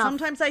enough.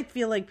 Sometimes I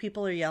feel like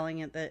people are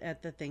yelling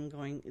at the thing,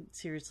 going,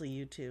 "Seriously,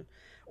 you two,"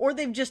 or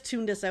they've just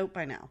tuned us out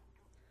by now.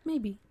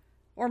 Maybe.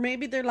 Or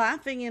maybe they're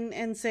laughing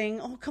and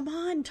saying, "Oh, come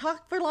on,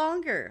 talk for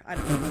longer." I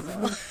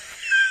don't know.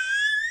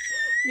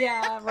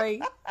 Yeah,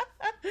 right.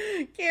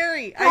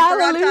 Carrie,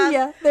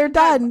 hallelujah, they're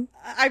done.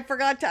 I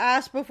forgot to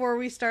ask before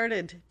we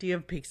started. Do you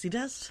have pixie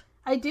dust?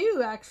 I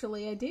do,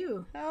 actually. I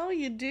do. Oh,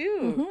 you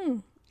do? Mm-hmm.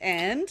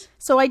 And?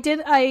 So I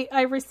did.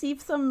 I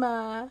received some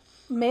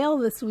mail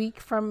this week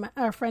from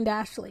our friend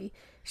Ashley.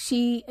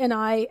 She and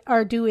I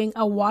are doing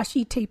a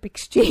washi tape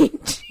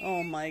exchange.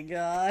 Oh my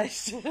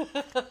gosh.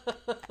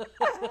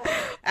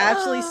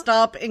 Ashley,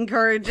 stop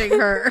encouraging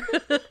her.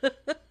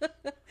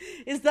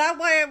 Is that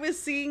why I was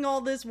seeing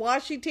all this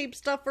washi tape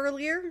stuff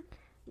earlier?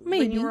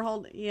 Maybe. When you were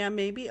holding, yeah,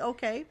 maybe.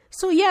 Okay.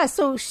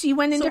 So she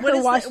went into her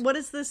washi. What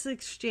is this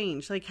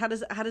exchange? Like, how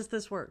does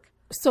this work?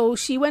 So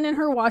she went in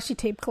her washi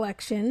tape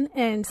collection,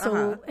 and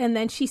and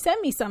then she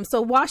sent me some.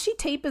 So washi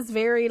tape is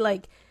very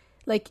like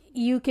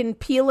you can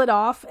peel it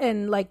off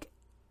and like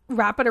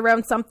wrap it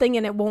around something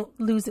and it won't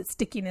lose its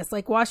stickiness.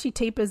 Like washi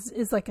tape is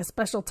like a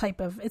special type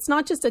of, it's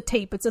not just a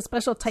tape, it's a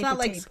special type of tape.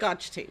 It's not like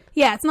Scotch tape.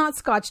 Yeah, it's not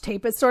Scotch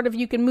tape. It's sort of,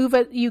 you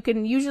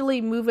can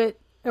usually move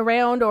it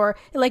around, or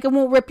like it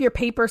won't rip your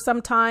paper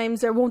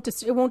sometimes, or it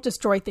won't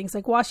destroy things.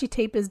 Like washi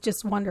tape is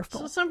just wonderful.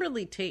 So it's not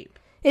really tape.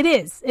 It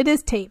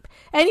is tape.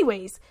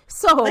 Anyways,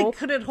 so like,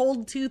 could it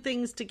hold two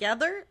things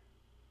together?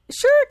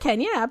 Sure it can.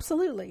 Yeah,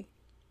 absolutely.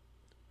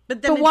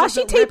 But then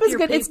washi tape is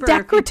good. It's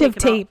decorative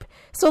tape.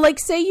 So like,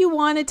 say you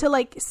wanted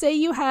to say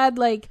you had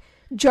like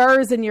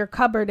jars in your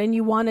cupboard and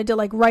you wanted to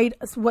like write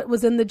what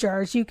was in the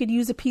jars, you could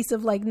use a piece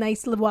of like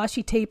nice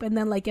washi tape and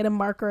then like get a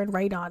marker and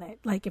write on it,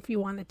 like if you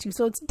wanted to.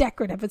 So it's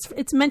decorative.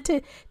 It's meant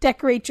to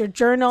decorate your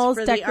journals,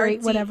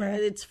 decorate whatever.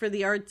 It's for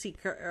the artsy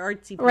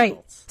people. Right.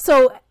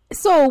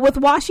 So with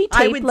washi tape,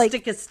 I would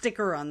stick a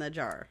sticker on the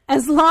jar.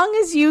 As long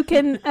as you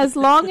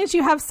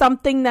have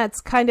something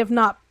that's kind of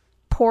not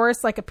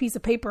porous, like a piece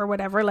of paper or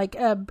whatever, like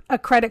a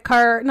credit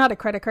card, not a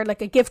credit card,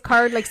 like a gift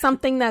card, like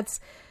something that's,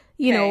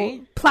 you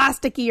know,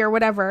 plasticky or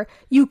whatever,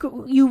 you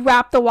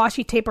wrap the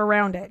washi tape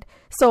around it.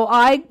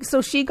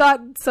 So she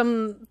got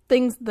some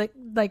things that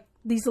like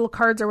these little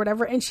cards or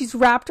whatever, and she's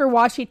wrapped her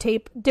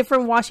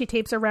different washi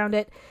tapes around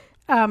it,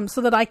 so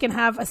that I can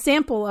have a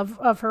sample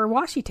of her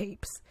washi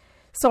tapes.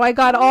 So I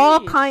got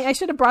I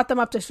should have brought them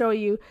up to show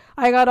you.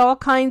 I got all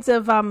kinds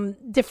of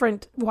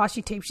different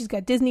washi tape. She's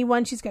got Disney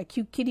one, she's got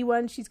cute kitty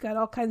one, she's got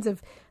all kinds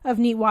of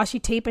neat washi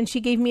tape, and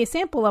she gave me a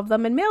sample of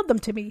them and mailed them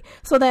to me.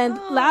 So then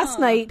last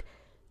night,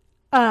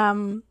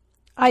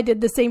 I did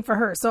the same for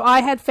her. So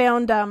I had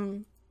found,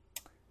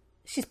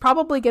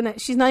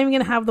 she's not even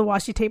gonna have the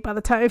washi tape by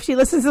the time if she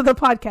listens to the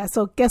podcast.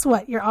 So guess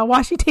what? Your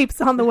washi tape's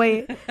on the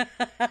way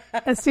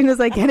as soon as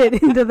I get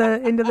it into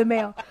the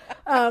mail.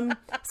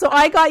 So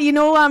I got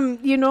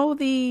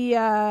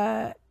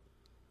the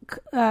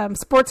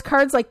sports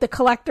cards, like the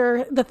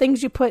collector, the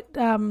things you put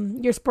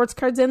your sports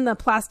cards in, the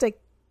plastic.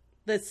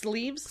 The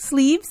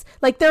sleeves,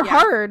 like they're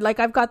hard. Like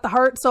I've got the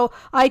heart, so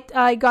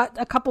I got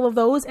a couple of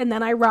those, and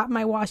then I wrapped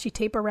my washi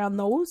tape around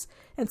those.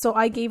 And so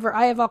I gave her.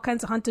 I have all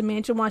kinds of Haunted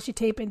Mansion washi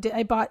tape, and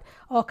I bought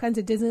all kinds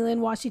of Disneyland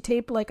washi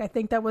tape. Like I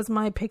think that was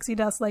my pixie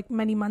dust, like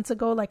many months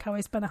ago. Like how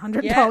I spent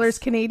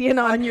 $100 Canadian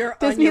on your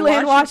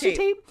Disneyland washi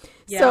tape.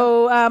 Yeah.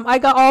 So I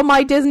got all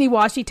my Disney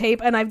washi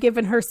tape, and I've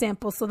given her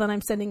samples. So then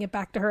I'm sending it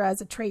back to her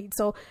as a trade.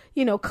 So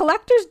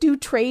collectors do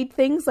trade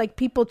things. Like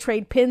people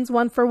trade pins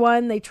 1 for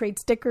 1. They trade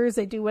stickers.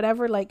 They do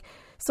whatever. Like.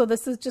 So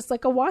this is just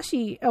like a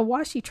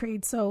washi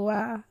trade. So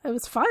it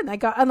was fun. I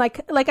got, and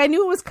like I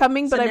knew it was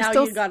coming, but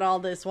you got all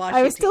this washi.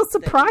 I was still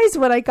surprised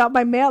when I got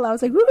my mail. I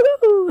was like,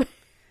 woohoo!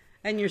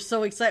 And you're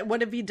so excited. What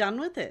have you done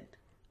with it?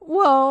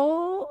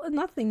 Well,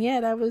 nothing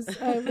yet. I was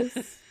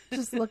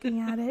just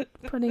looking at it,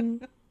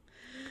 putting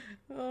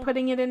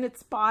it in its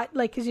spot,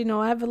 like, because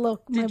I have a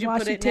little. Did you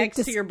put it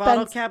next to your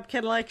Bottlecap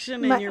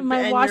collection and your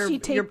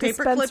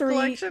paperclip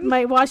collection?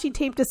 My washi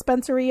tape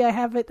dispensary. I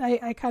have it.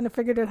 I kind of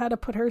figured out how to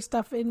put her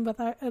stuff in with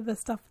the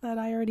stuff that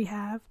I already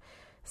have.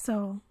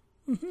 So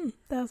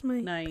that was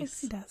my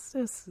pixie dust.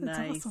 It's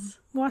awesome.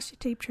 Washi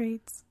tape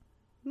trades.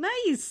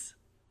 Nice.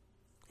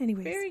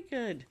 Anyways, very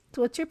good.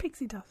 So what's your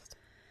pixie dust?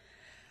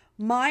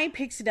 My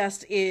pixie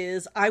dust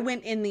is I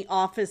went in the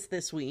office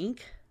this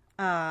week.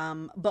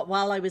 But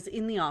while I was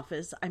in the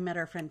office, I met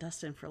our friend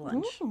Dustin for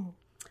lunch. Ooh.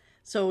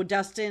 So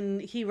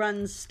Dustin, he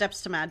runs Steps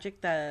to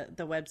Magic, the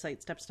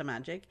website Steps to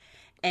Magic.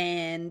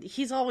 And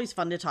he's always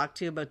fun to talk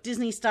to about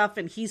Disney stuff.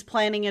 And he's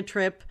planning a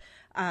trip.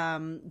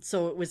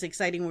 So it was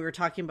exciting. We were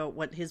talking about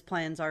what his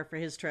plans are for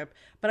his trip.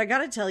 But I got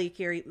to tell you,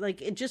 Carrie,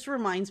 like, it just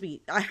reminds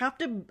me, I have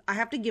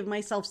to give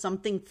myself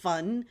something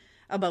fun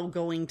about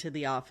going to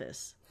the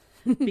office.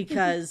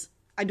 Because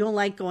I don't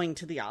like going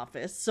to the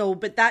office. So,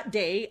 but that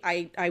day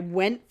I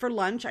went for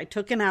lunch. I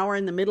took an hour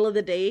in the middle of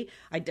the day.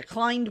 I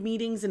declined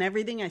meetings and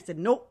everything. I said,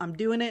 nope, I'm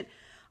doing it.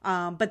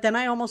 But then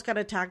I almost got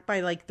attacked by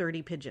like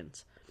 30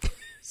 pigeons.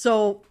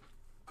 So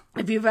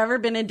if you've ever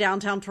been in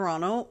downtown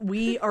Toronto,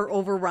 we are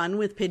overrun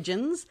with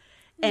pigeons.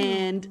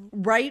 And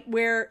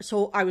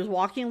so I was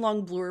walking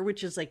along Bloor,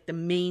 which is like the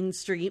main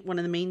street, one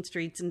of the main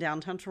streets in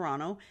downtown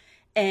Toronto.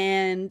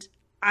 And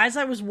as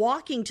I was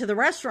walking to the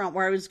restaurant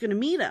where I was going to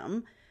meet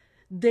him,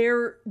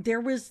 there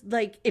was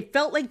like, it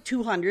felt like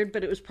 200,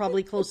 but it was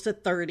probably close to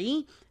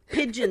 30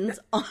 pigeons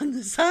on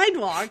the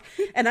sidewalk.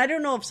 And I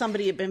don't know if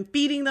somebody had been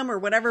feeding them or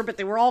whatever, but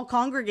they were all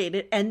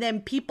congregated. And then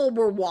people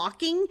were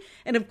walking.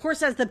 And of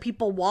course, as the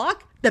people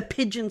walk, the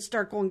pigeons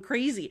start going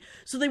crazy.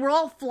 So they were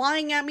all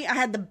flying at me. I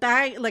had the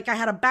bag, like I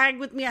had a bag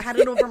with me. I had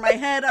it over my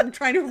head. I'm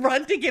trying to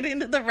run to get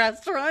into the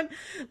restaurant.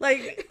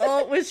 Like,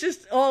 it was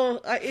just,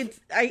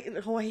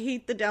 I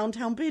hate the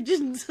downtown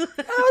pigeons.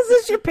 Oh, is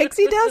this your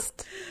pixie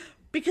dust?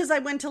 Because I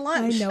went to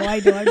lunch. I know.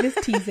 I'm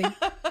just teasing.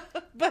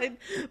 but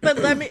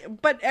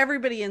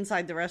everybody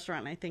inside the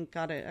restaurant, I think,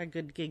 got a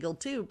good giggle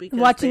too. Because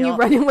watching you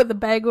running with a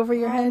bag over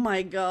your head. Oh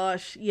my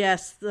gosh!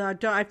 Yes,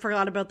 I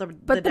forgot about the.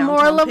 But the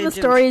moral of the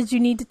story is,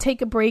 you need to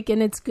take a break,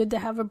 and it's good to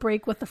have a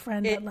break with a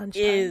friend at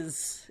lunchtime.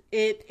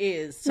 It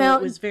is. So now,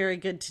 it was very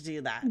good to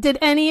do that. Did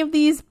any of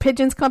these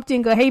pigeons come to you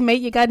and go, "Hey,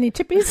 mate, you got any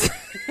chippies?"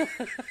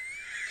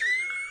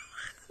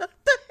 What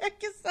the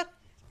heck is that?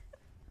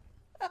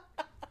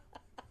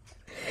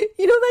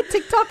 You know that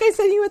TikTok I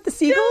sent you with the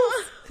seagulls?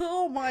 No.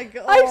 Oh my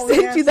god! I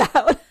sent you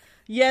that one.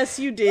 Yes,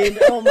 you did.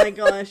 Oh my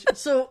gosh!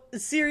 So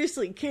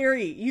seriously,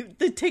 Carrie,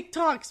 the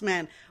TikToks,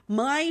 man,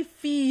 my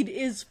feed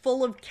is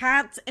full of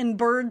cats and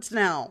birds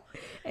now.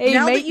 Hey,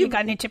 now mate, you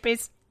got any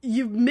chippies?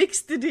 You've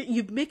mixed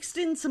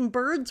in some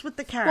birds with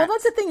the cats. Well,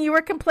 that's the thing. You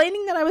were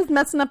complaining that I was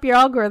messing up your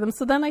algorithm,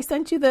 so then I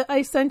sent you the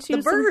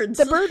birds,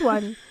 the bird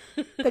one,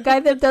 the guy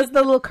that does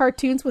the little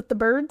cartoons with the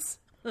birds.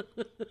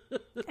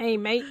 Hey,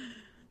 mate.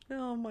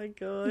 Oh my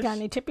gosh. You got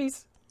any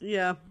chippies?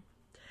 Yeah.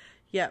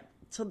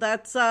 So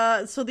that's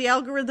so the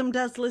algorithm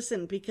does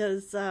listen,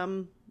 because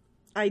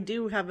I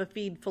do have a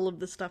feed full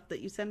of the stuff that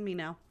you send me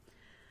now.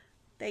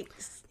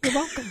 Thanks. You're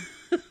welcome.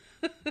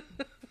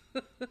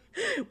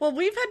 Well,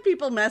 we've had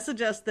people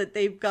message us that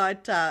they've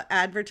got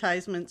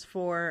advertisements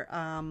for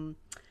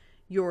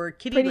your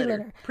kitty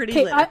litter. Pretty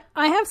litter.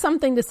 I have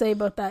something to say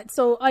about that.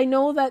 So I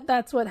know that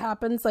that's what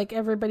happens. Like,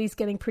 everybody's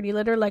getting pretty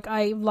litter. Like,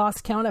 I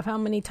lost count of how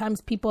many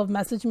times people have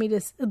messaged me to,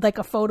 like,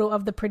 a photo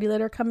of the pretty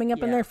litter coming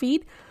up in their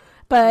feed.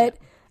 But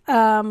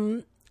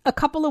a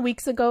couple of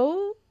weeks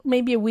ago,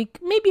 maybe a week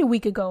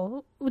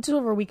ago, which is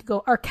over a week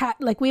ago, our cat,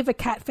 like, we have a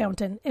cat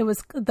fountain. It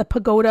was the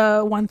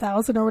Pagoda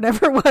 1000 or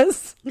whatever it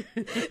was.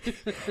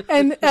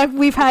 And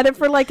we've had it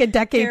for like a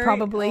decade,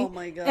 probably. Oh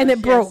my gosh. And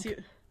it broke.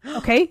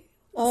 Okay.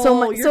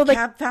 Oh, your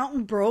cat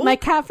fountain broke? My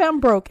cat fountain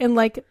broke, and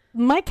like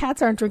my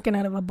cats aren't drinking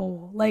out of a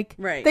bowl. Like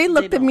they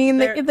looked at me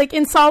and like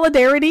in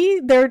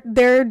solidarity,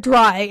 they're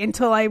dry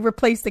until I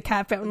replace the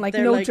cat fountain. Like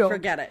no joke.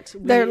 Forget it.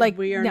 They're like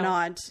we are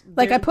not.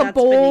 Like I put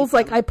bowls.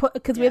 Like I put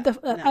because we have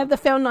I have the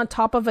fountain on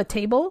top of a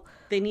table.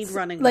 They need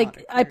running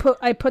water. Like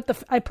I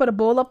put a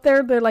bowl up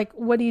there. They're like,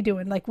 what are you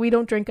doing? Like we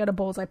don't drink out of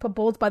bowls. I put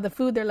bowls by the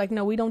food. They're like,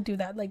 no, we don't do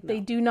that. Like they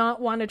do not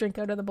want to drink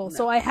out of the bowl. No.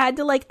 So I had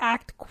to like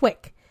act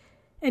quick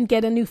and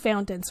get a new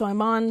fountain. So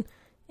I'm on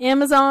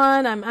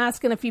Amazon. I'm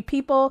asking a few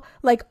people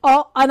and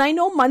I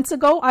know months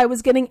ago I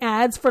was getting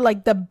ads for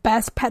like the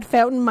best pet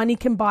fountain money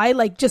can buy,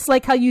 like just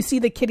like how you see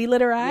the kitty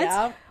litter ads.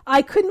 Yeah.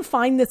 I couldn't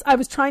find this. I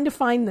was trying to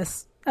find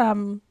this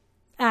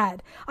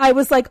ad. I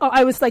was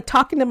like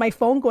talking to my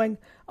phone going,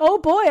 oh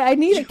boy, I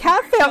need a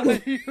cat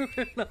fountain.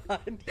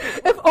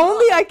 If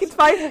only I could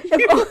find.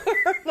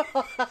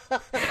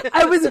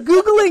 I was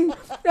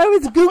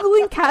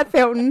googling cat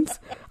fountains.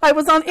 I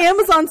was on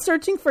Amazon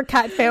searching for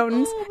cat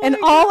fountains, and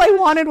all I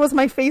wanted was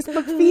my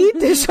Facebook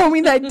feed to show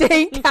me that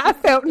dang cat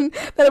fountain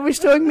that it was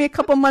showing me a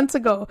couple months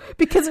ago,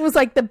 because it was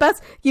like the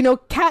best. You know,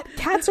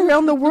 cats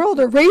around the world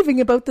are raving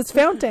about this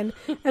fountain,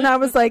 and I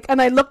was like, and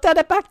I looked at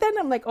it back then.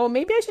 I'm like, oh,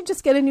 maybe I should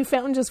just get a new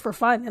fountain just for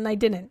fun, and I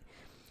didn't.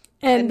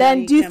 And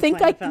then do you think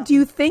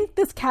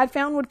this cat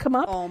fountain would come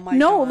up? Oh my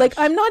No, gosh. like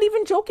I'm not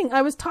even joking.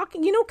 I was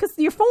talking, because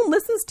your phone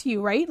listens to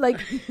you, right?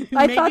 Like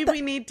maybe we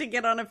need to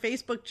get on a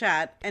Facebook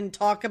chat and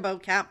talk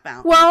about cat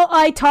fountains. Well,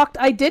 I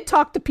did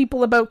talk to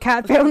people about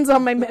cat fountains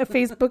on my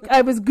Facebook.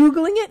 I was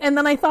Googling it, and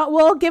then I thought,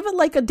 well, I'll give it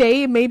like a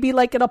day, maybe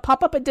like it'll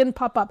pop up. It didn't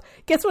pop up.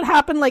 Guess what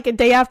happened like a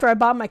day after I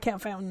bought my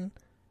cat fountain?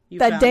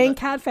 That dang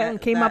cat fountain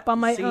came up on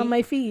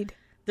my feed.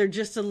 They're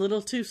just a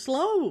little too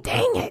slow.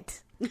 Dang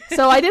it.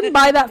 So I didn't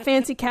buy that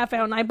fancy cat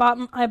fountain.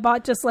 I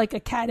bought just like a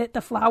cat at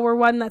the flower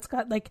one that's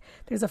got like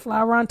there's a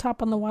flower on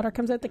top and the water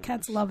comes out. The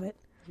cats love it.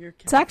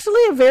 It's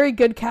actually a very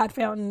good cat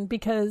fountain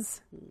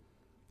because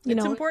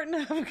it's important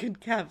to have a good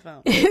cat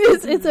fountain.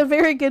 It's a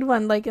very good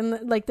one. Like in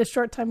the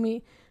short time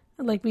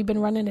we've been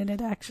running it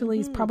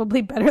actually is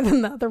probably better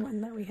than the other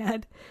one that we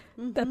had.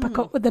 The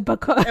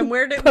and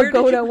where did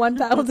Pagoda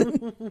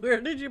 1000.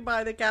 Where did you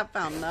buy the cat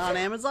fountain? On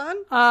Amazon?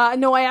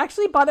 No, I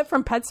actually bought it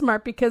from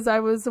PetSmart because I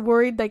was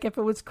worried like if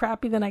it was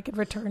crappy then I could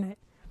return it.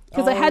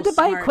 Because I had to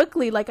buy it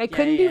quickly. Like I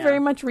couldn't do very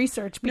much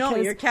research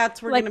because your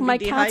cats were going to be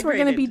dehydrated. My cats were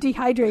going to be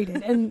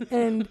dehydrated,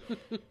 and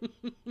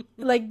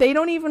like they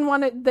don't even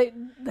want to.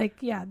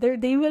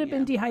 They would have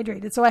been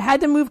dehydrated. So I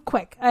had to move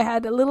quick. I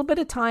had a little bit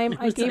of time.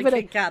 I gave it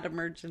a cat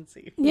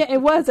emergency. Yeah,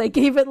 it was. I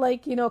gave it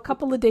a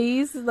couple of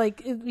days. I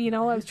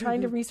was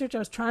trying to research. I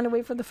was trying to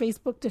wait for the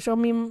Facebook to show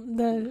me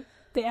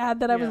the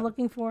ad that I was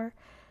looking for.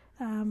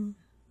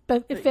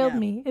 But it failed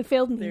me. It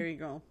failed me. There you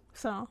go.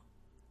 So.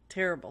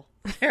 Terrible.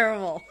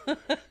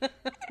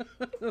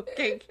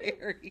 Okay,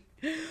 Carrie.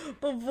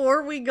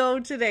 Before we go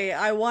today,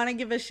 I want to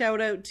give a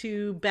shout out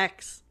to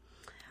Bex.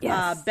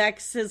 Yes.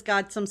 Bex has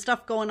got some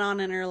stuff going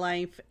on in her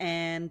life,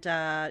 and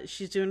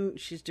she's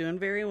doing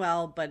very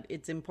well. But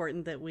it's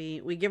important that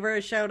we give her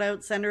a shout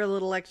out, send her a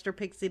little extra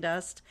pixie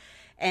dust,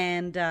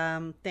 and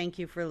thank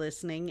you for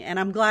listening. And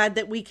I'm glad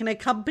that we can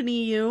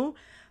accompany you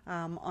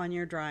on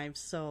your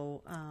drives.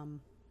 So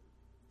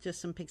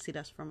just some pixie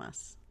dust from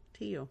us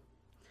to you.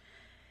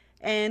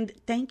 And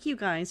thank you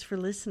guys for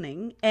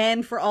listening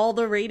and for all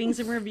the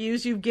ratings and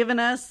reviews you've given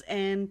us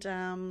and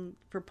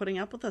for putting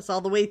up with us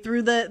all the way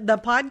through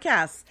the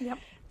podcast. Yep.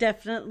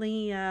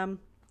 Definitely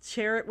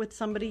share it with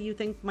somebody you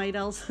think might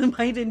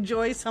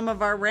enjoy some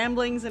of our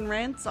ramblings and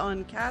rants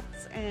on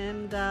cats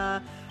and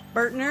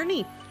Bert and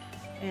Ernie.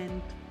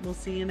 And we'll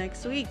see you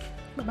next week.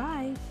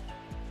 Bye-bye.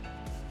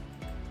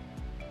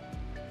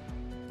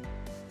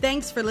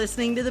 Thanks for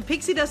listening to the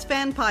Pixie Dust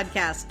Fan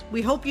Podcast.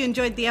 We hope you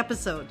enjoyed the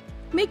episode.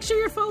 Make sure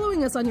you're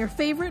following us on your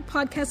favorite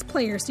podcast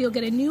player so you'll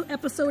get a new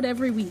episode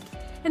every week.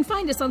 And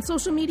find us on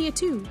social media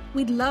too.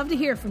 We'd love to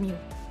hear from you.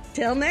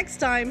 Till next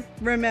time,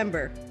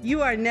 remember,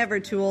 you are never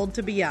too old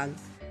to be young.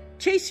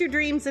 Chase your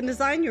dreams and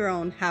design your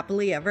own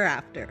happily ever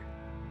after.